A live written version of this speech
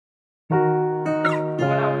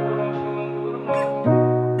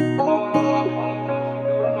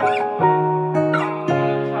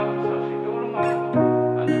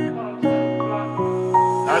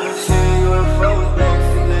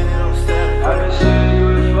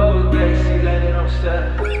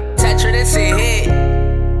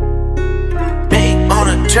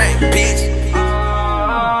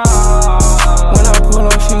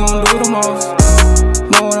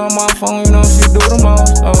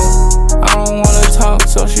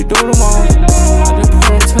so she do the most. I just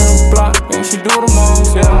put her to the block, and she do the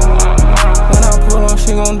most, yeah. When I pull up,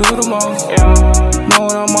 she gon' do the most, yeah.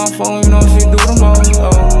 Know it on my phone, you know she do the most,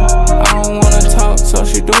 I don't wanna talk, so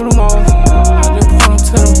she do the most. I just put her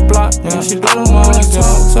to the block, and she do the most, yeah.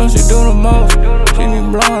 So she do the most. She be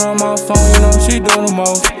blowing on my phone, you know she do the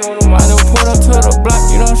most. I just put her to the block,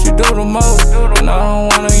 you know she do the most. And I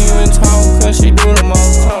don't wanna even talk, cause she do the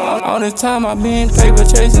most. All this time I been paper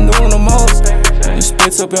chasing, doing the most. He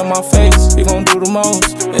spits up in my face, he gon' do the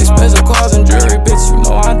most. Expensive cars and jewelry, bitch, you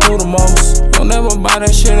know I do the most. Don't never buy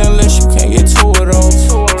that shit unless you can't get two of those.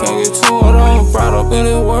 Can't get two of those. Brought up in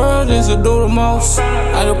this world just to do the most.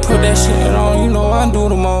 I just put that shit on, you know I do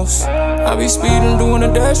the most. I be speeding, doing the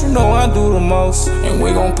dash, you know I do the most. And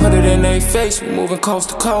we gon' put it in their face, we moving coast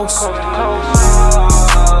to coast. When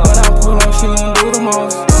I pull up, she gon' do the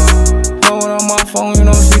most. Know it on my phone, you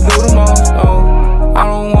know she do the most, I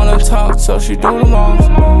don't wanna talk, so she do the most.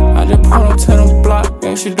 I just put her to the block,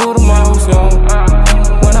 and she do the most,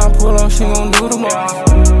 When I pull up, she gon' do the most.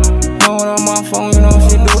 Know it on my phone, you know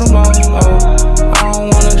she do the most, I don't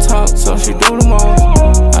wanna talk, so she do the most.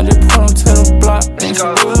 I just put her to the block, and she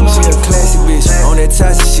do the most. She a classy bitch, on that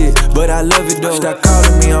toxic shit, but I love it though. Stop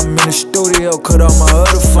calling me, I'm in the studio, cut off my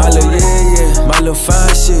other phone. My little yeah, my little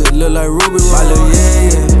fine shit, look like Ruby. My little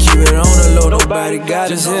yeah, keep it on the low, nobody got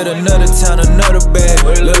it. Just hit another town, another bag,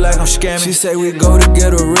 look like I'm scamming. She say we go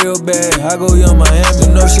together real bad, I go young Miami. You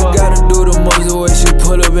know she gotta do the most, the way she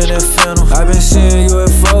pull up in that phantom. I been seeing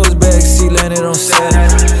UFOs backseat landed on Saturn.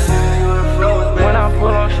 When I pull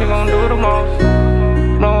up, she gon' do the most.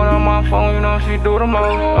 Know it on my phone, you know she do the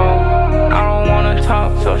most, I don't wanna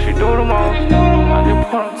talk, so she do the most. I just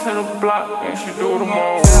put her to the block, and she do the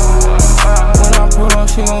most. When I pull up,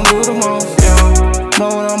 she gon' do the most,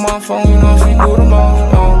 Know it on my phone, you know she do the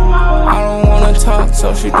most, I don't wanna talk,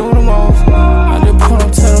 so she do the most. I just put her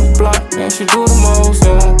to the block, and she do the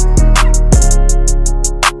most,